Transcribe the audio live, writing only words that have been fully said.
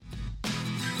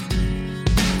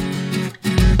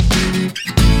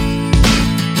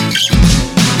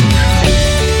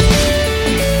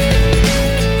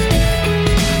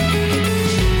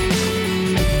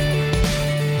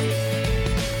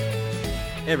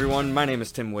Hey everyone, my name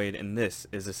is Tim Wade and this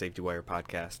is the Safety Wire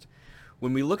podcast.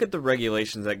 When we look at the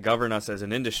regulations that govern us as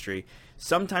an industry,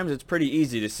 sometimes it's pretty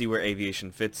easy to see where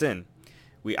aviation fits in.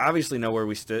 We obviously know where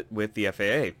we sit with the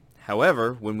FAA.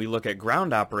 However, when we look at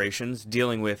ground operations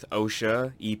dealing with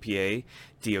OSHA, EPA,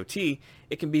 DOT,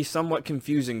 it can be somewhat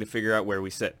confusing to figure out where we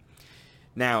sit.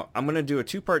 Now, I'm going to do a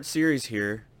two-part series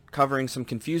here covering some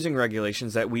confusing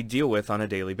regulations that we deal with on a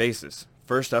daily basis.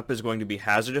 First up is going to be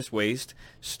hazardous waste,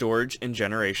 storage, and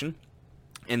generation.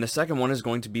 And the second one is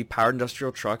going to be powered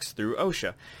industrial trucks through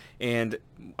OSHA. And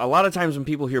a lot of times when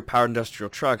people hear powered industrial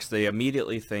trucks, they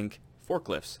immediately think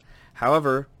forklifts.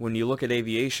 However, when you look at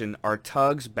aviation, our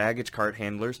tugs, baggage cart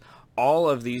handlers, all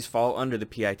of these fall under the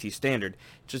PIT standard.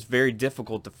 It's just very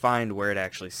difficult to find where it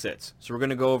actually sits. So we're going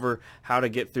to go over how to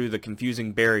get through the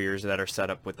confusing barriers that are set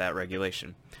up with that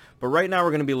regulation. But right now we're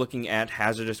going to be looking at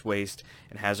hazardous waste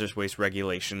and hazardous waste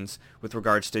regulations with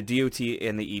regards to DOT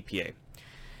and the EPA.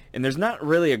 And there's not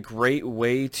really a great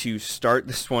way to start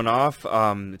this one off.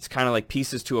 It's kind of like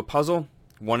pieces to a puzzle.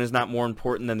 One is not more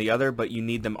important than the other, but you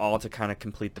need them all to kind of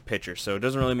complete the picture. So it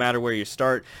doesn't really matter where you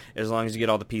start as long as you get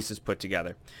all the pieces put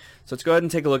together. So let's go ahead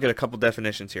and take a look at a couple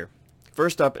definitions here.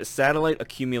 First up is satellite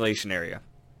accumulation area.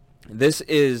 This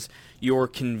is your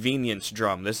convenience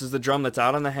drum. This is the drum that's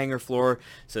out on the hangar floor.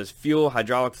 It says fuel,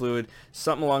 hydraulic fluid,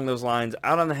 something along those lines,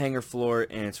 out on the hangar floor,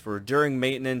 and it's for during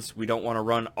maintenance. We don't want to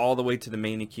run all the way to the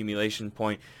main accumulation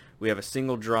point. We have a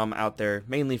single drum out there,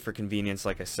 mainly for convenience,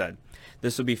 like I said.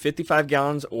 This will be 55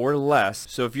 gallons or less.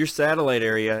 So if your satellite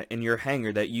area in your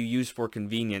hangar that you use for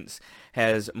convenience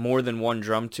has more than one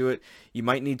drum to it, you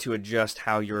might need to adjust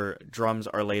how your drums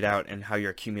are laid out and how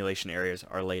your accumulation areas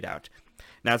are laid out.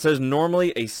 Now it says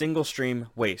normally a single stream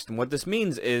waste. And what this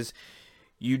means is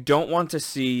you don't want to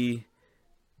see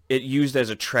it used as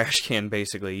a trash can,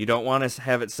 basically. You don't want to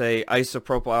have it say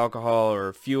isopropyl alcohol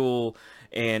or fuel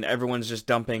and everyone's just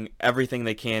dumping everything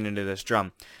they can into this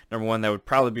drum. Number one, that would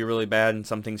probably be really bad and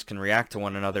some things can react to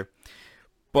one another.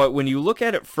 But when you look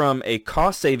at it from a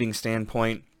cost-saving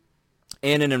standpoint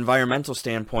and an environmental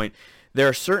standpoint, there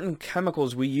are certain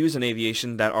chemicals we use in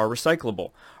aviation that are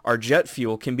recyclable. Our jet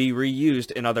fuel can be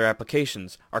reused in other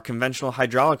applications. Our conventional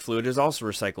hydraulic fluid is also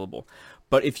recyclable.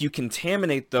 But if you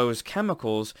contaminate those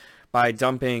chemicals by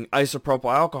dumping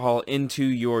isopropyl alcohol into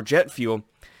your jet fuel,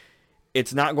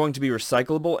 it's not going to be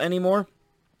recyclable anymore.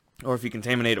 Or if you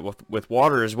contaminate it with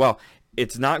water as well,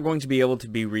 it's not going to be able to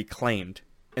be reclaimed.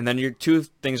 And then your two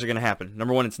things are going to happen.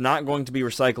 Number one, it's not going to be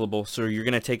recyclable, so you're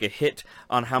going to take a hit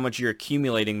on how much you're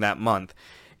accumulating that month.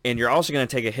 And you're also going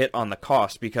to take a hit on the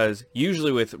cost, because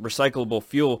usually with recyclable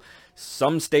fuel,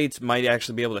 some states might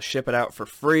actually be able to ship it out for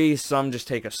free. Some just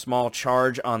take a small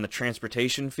charge on the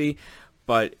transportation fee.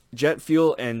 But jet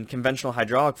fuel and conventional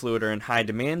hydraulic fluid are in high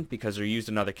demand because they're used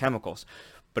in other chemicals.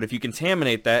 But if you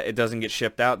contaminate that, it doesn't get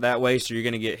shipped out that way, so you're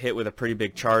going to get hit with a pretty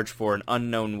big charge for an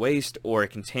unknown waste or a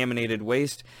contaminated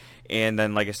waste. And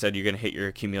then, like I said, you're going to hit your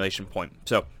accumulation point.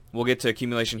 So we'll get to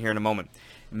accumulation here in a moment.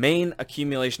 Main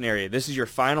accumulation area. This is your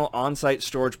final on-site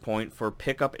storage point for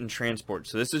pickup and transport.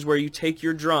 So this is where you take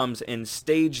your drums and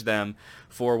stage them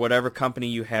for whatever company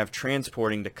you have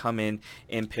transporting to come in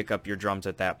and pick up your drums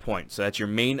at that point. So that's your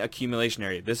main accumulation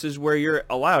area. This is where you're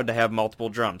allowed to have multiple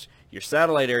drums. Your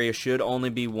satellite area should only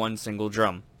be one single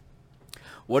drum.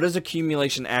 What does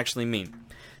accumulation actually mean?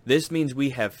 This means we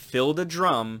have filled a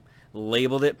drum,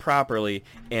 labeled it properly,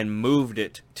 and moved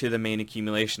it to the main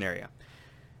accumulation area.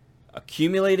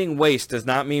 Accumulating waste does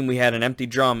not mean we had an empty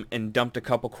drum and dumped a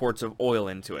couple quarts of oil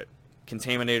into it.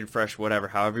 Contaminated, fresh, whatever,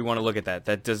 however you want to look at that.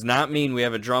 That does not mean we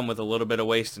have a drum with a little bit of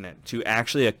waste in it. To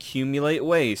actually accumulate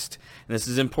waste, and this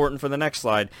is important for the next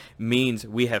slide, means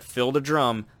we have filled a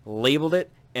drum, labeled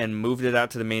it, and moved it out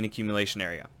to the main accumulation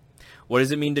area. What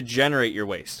does it mean to generate your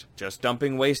waste? Just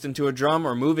dumping waste into a drum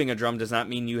or moving a drum does not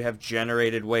mean you have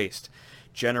generated waste.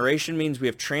 Generation means we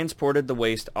have transported the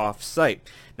waste off-site.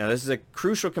 Now this is a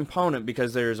crucial component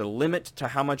because there's a limit to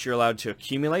how much you're allowed to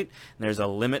accumulate, and there's a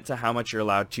limit to how much you're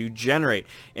allowed to generate.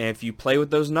 And if you play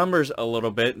with those numbers a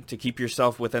little bit to keep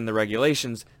yourself within the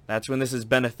regulations, that's when this is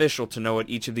beneficial to know what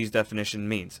each of these definitions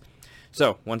means.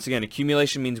 So once again,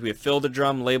 accumulation means we have filled a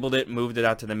drum, labeled it, moved it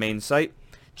out to the main site.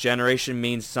 Generation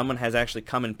means someone has actually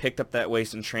come and picked up that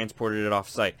waste and transported it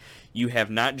off-site. You have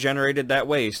not generated that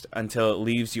waste until it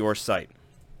leaves your site.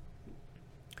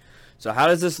 So how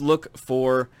does this look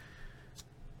for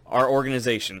our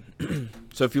organization?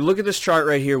 So if you look at this chart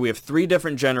right here, we have 3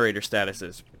 different generator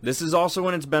statuses. This is also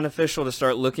when it's beneficial to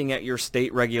start looking at your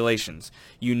state regulations.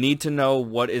 You need to know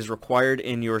what is required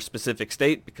in your specific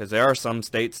state, because there are some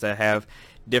states that have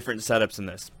different setups in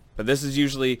this. But this is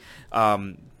usually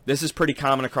This is pretty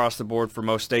common across the board for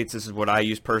most states. This is what I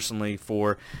use personally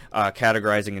for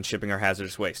categorizing and shipping our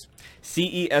hazardous waste.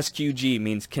 CESQG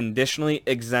means conditionally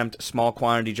exempt small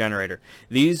quantity generator.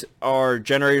 These are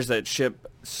generators that ship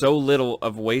so little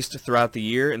of waste throughout the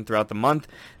year and throughout the month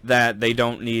that they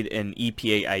don't need an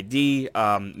EPA ID.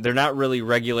 They're not really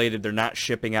regulated. They're not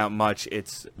shipping out much.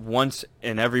 It's once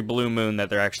in every blue moon that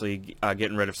they're actually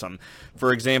getting rid of some.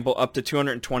 For example, up to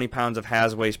 220 pounds of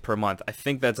haz waste per month. I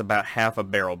think that's about half a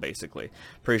barrel, basically.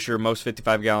 Pretty sure most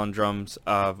 55-gallon drums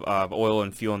of oil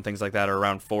and fuel and things like that are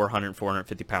around 400,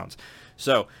 450 pounds.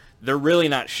 So they're really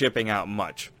not shipping out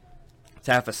much. It's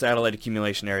half a satellite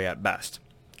accumulation area at best.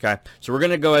 Okay, so we're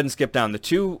going to go ahead and skip down. The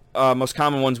two most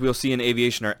common ones we'll see in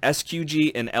aviation are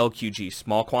SQG and LQG,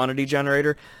 small quantity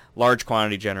generator, large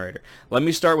quantity generator. Let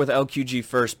me start with LQG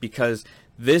first because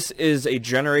this is a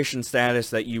generation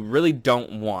status that you really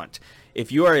don't want.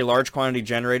 If you are a large quantity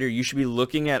generator, you should be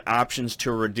looking at options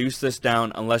to reduce this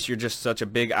down unless you're just such a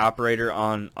big operator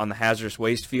on the hazardous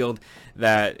waste field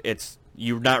that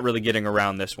you're not really getting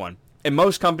around this one. And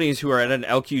most companies who are at an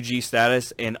LQG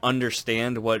status and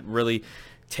understand what really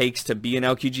takes to be an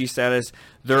LQG status,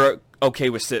 they're okay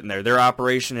with sitting there. Their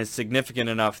operation is significant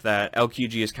enough that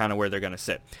LQG is kind of where they're going to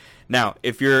sit. Now,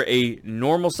 if you're a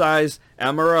normal size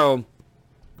MRO,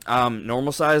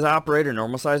 normal size operator,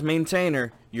 normal size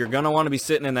maintainer, you're going to want to be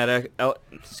sitting in that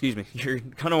you're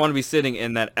going to want to be sitting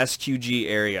in that SQG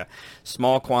area,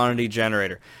 small quantity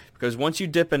generator. Because once you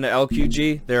dip into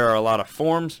LQG, there are a lot of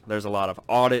forms, there's a lot of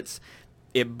audits.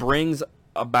 It brings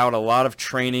about a lot of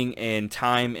training and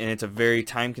time, and it's a very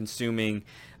time-consuming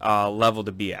level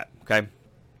to be at. Okay,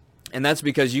 and that's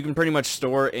because you can pretty much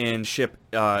store and ship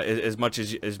as much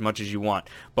as you want,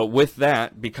 but with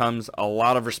that becomes a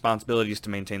lot of responsibilities to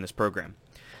maintain this program.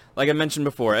 Like I mentioned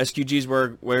before, SQG is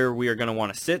where we are going to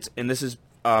want to sit, and this is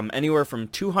anywhere from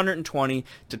 220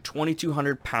 to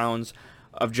 2,200 pounds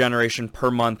of generation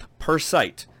per month per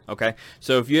site. Okay,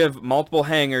 so if you have multiple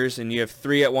hangars and you have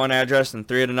 3 at one address and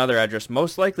 3 at another address,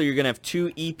 most likely you're going to have 2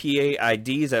 EPA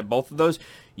IDs at both of those.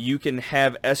 You can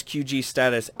have SQG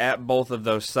status at both of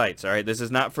those sites. All right, this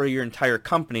is not for your entire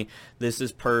company. This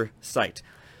is per site.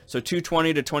 So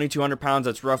 220 to 2,200 pounds,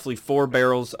 that's roughly 4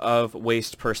 barrels of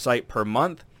waste per site per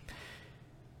month.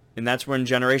 And that's when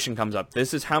generation comes up.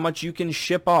 This is how much you can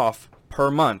ship off per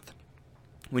month.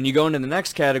 When you go into the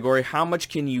next category, how much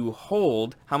can you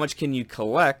hold, how much can you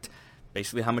collect,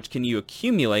 basically how much can you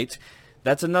accumulate,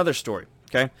 that's another story,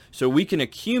 okay? So we can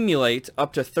accumulate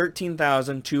up to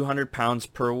 13,200 pounds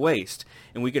per waste,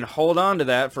 and we can hold on to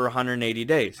that for 180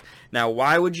 days. Now,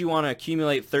 why would you want to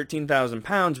accumulate 13,000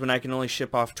 pounds when I can only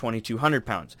ship off 2,200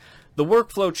 pounds? The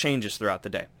workflow changes throughout the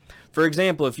day. For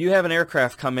example, if you have an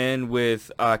aircraft come in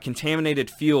with contaminated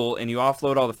fuel and you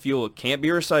offload all the fuel, it can't be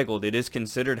recycled. It is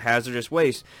considered hazardous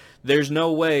waste. There's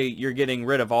no way you're getting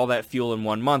rid of all that fuel in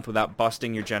 1 month without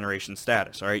busting your generation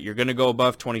status. All right, you're going to go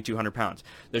above 2,200 pounds.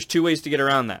 There's 2 ways to get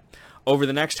around that. Over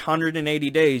the next 180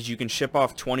 days, you can ship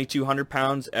off 2,200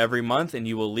 pounds every month, and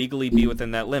you will legally be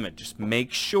within that limit. Just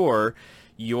make sure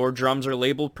your drums are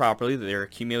labeled properly, that they're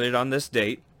accumulated on this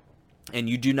date, and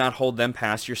you do not hold them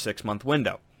past your 6-month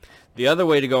window. The other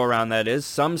way to go around that is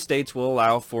some states will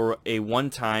allow for a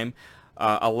one-time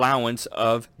allowance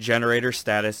of generator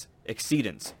status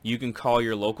exceedance. You can call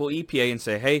your local EPA and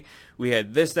say, hey, we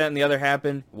had this, that, and the other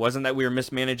happen. It wasn't that we were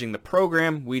mismanaging the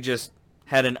program. We just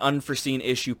had an unforeseen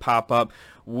issue pop up.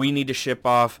 We need to ship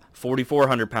off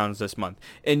 4,400 pounds this month.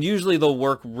 And usually they'll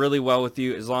work really well with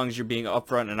you as long as you're being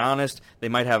upfront and honest. They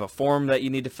might have a form that you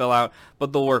need to fill out,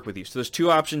 but they'll work with you. So there's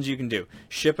 2 options you can do.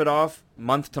 Ship it off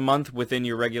month to month within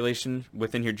your regulation,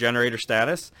 within your generator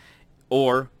status,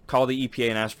 or call the EPA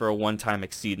and ask for a one-time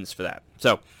exceedance for that.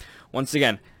 So once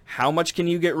again, how much can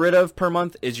you get rid of per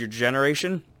month is your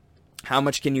generation. How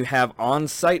much can you have on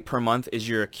site per month is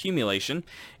your accumulation,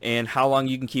 and how long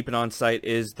you can keep it on site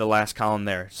is the last column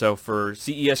there. So for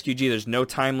CESQG, there's no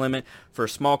time limit. For a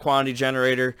small quantity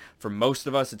generator, for most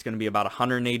of us, it's going to be about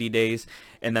 180 days.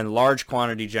 And then large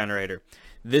quantity generator.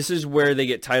 This is where they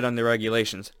get tight on the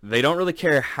regulations. They don't really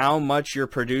care how much you're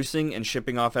producing and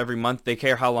shipping off every month. They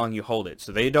care how long you hold it.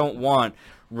 So they don't want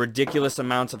ridiculous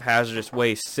amounts of hazardous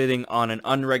waste sitting on an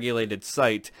unregulated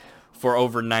site for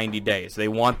over 90 days. They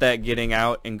want that getting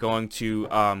out and going to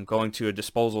a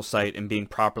disposal site and being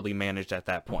properly managed at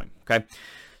that point. Okay,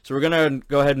 so we're going to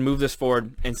go ahead and move this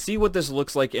forward and see what this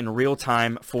looks like in real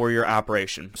time for your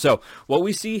operation. So what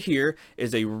we see here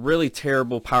is a really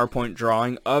terrible PowerPoint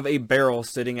drawing of a barrel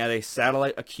sitting at a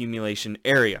satellite accumulation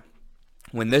area.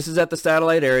 When this is at the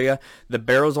satellite area, the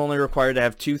barrel is only required to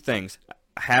have 2 things: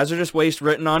 hazardous waste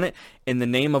written on it and the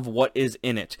name of what is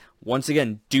in it. Once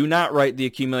again, do not write the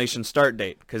accumulation start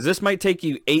date, because this might take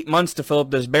you 8 months to fill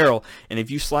up this barrel, and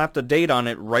if you slapped a date on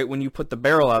it right when you put the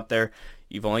barrel out there,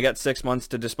 you've only got 6 months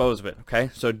to dispose of it, okay?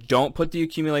 So don't put the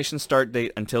accumulation start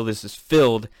date until this is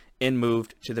filled and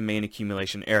moved to the main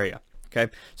accumulation area,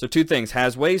 okay? So 2 things,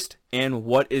 haz waste and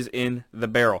what is in the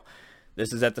barrel.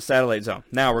 This is at the satellite zone.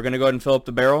 Now we're going to go ahead and fill up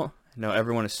the barrel. I know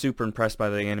everyone is super impressed by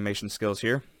the animation skills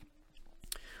here.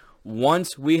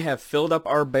 Once we have filled up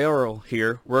our barrel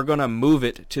here, we're going to move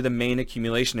it to the main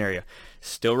accumulation area.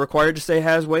 Still required to say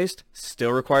haz waste,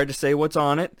 still required to say what's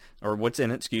on it, or what's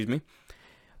in it, excuse me.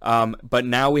 But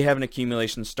now we have an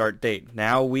accumulation start date.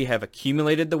 Now we have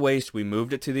accumulated the waste, we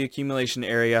moved it to the accumulation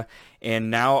area,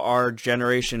 and now our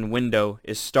generation window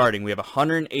is starting. We have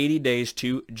 180 days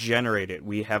to generate it.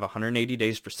 We have 180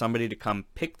 days for somebody to come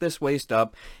pick this waste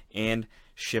up and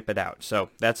ship it out. So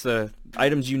that's the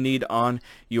items you need on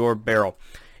your barrel.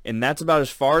 And that's about as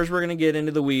far as we're going to get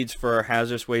into the weeds for our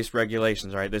hazardous waste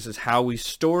regulations. All right, this is how we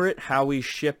store it, how we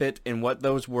ship it, and what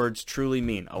those words truly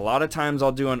mean. A lot of times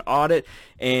I'll do an audit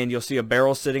and you'll see a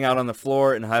barrel sitting out on the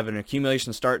floor and have an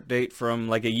accumulation start date from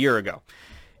like a year ago.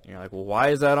 And you're like, well, why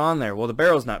is that on there? Well, the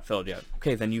barrel's not filled yet.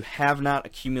 Okay, then you have not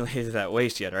accumulated that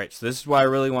waste yet. All right, so this is why I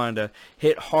really wanted to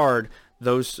hit hard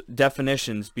those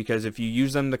definitions, because if you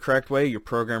use them the correct way, your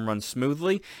program runs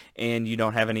smoothly and you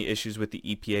don't have any issues with the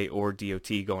EPA or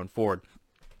DOT going forward.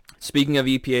 Speaking of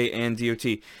EPA and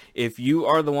DOT, if you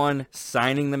are the one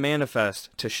signing the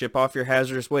manifest to ship off your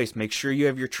hazardous waste, make sure you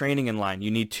have your training in line. You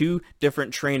need 2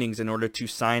 different trainings in order to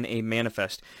sign a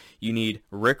manifest. You need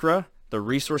RCRA, the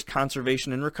Resource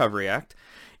Conservation and Recovery Act,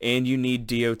 and you need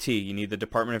DOT. You need the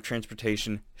Department of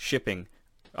Transportation Shipping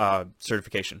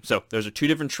certification. So those are 2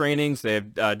 different trainings. They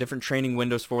have different training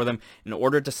windows for them in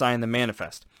order to sign the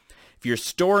manifest. If you're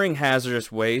storing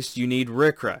hazardous waste, you need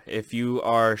RCRA. If you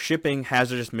are shipping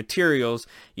hazardous materials,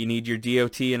 you need your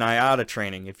DOT and IATA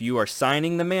training. If you are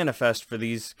signing the manifest for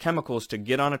these chemicals to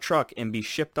get on a truck and be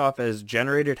shipped off as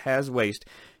generated haz waste,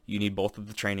 you need both of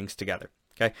the trainings together.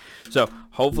 Okay, so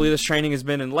hopefully this training has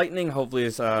been enlightening. Hopefully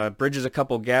this bridges a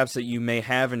couple gaps that you may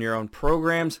have in your own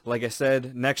programs. Like I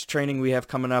said, next training we have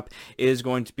coming up is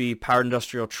going to be powered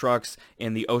industrial trucks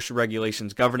and the OSHA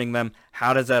regulations governing them.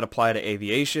 How does that apply to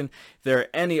aviation? If there are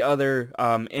any other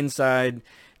inside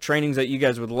trainings that you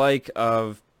guys would like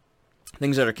of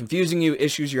things that are confusing you,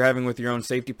 issues you're having with your own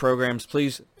safety programs,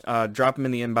 please drop them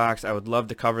in the inbox. I would love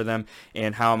to cover them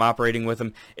and how I'm operating with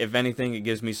them. If anything, it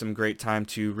gives me some great time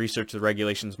to research the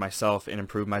regulations myself and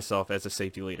improve myself as a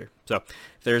safety leader. So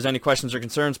if there's any questions or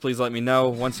concerns, please let me know.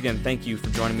 Once again, thank you for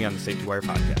joining me on the Safety Wire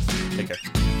podcast. Take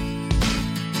care.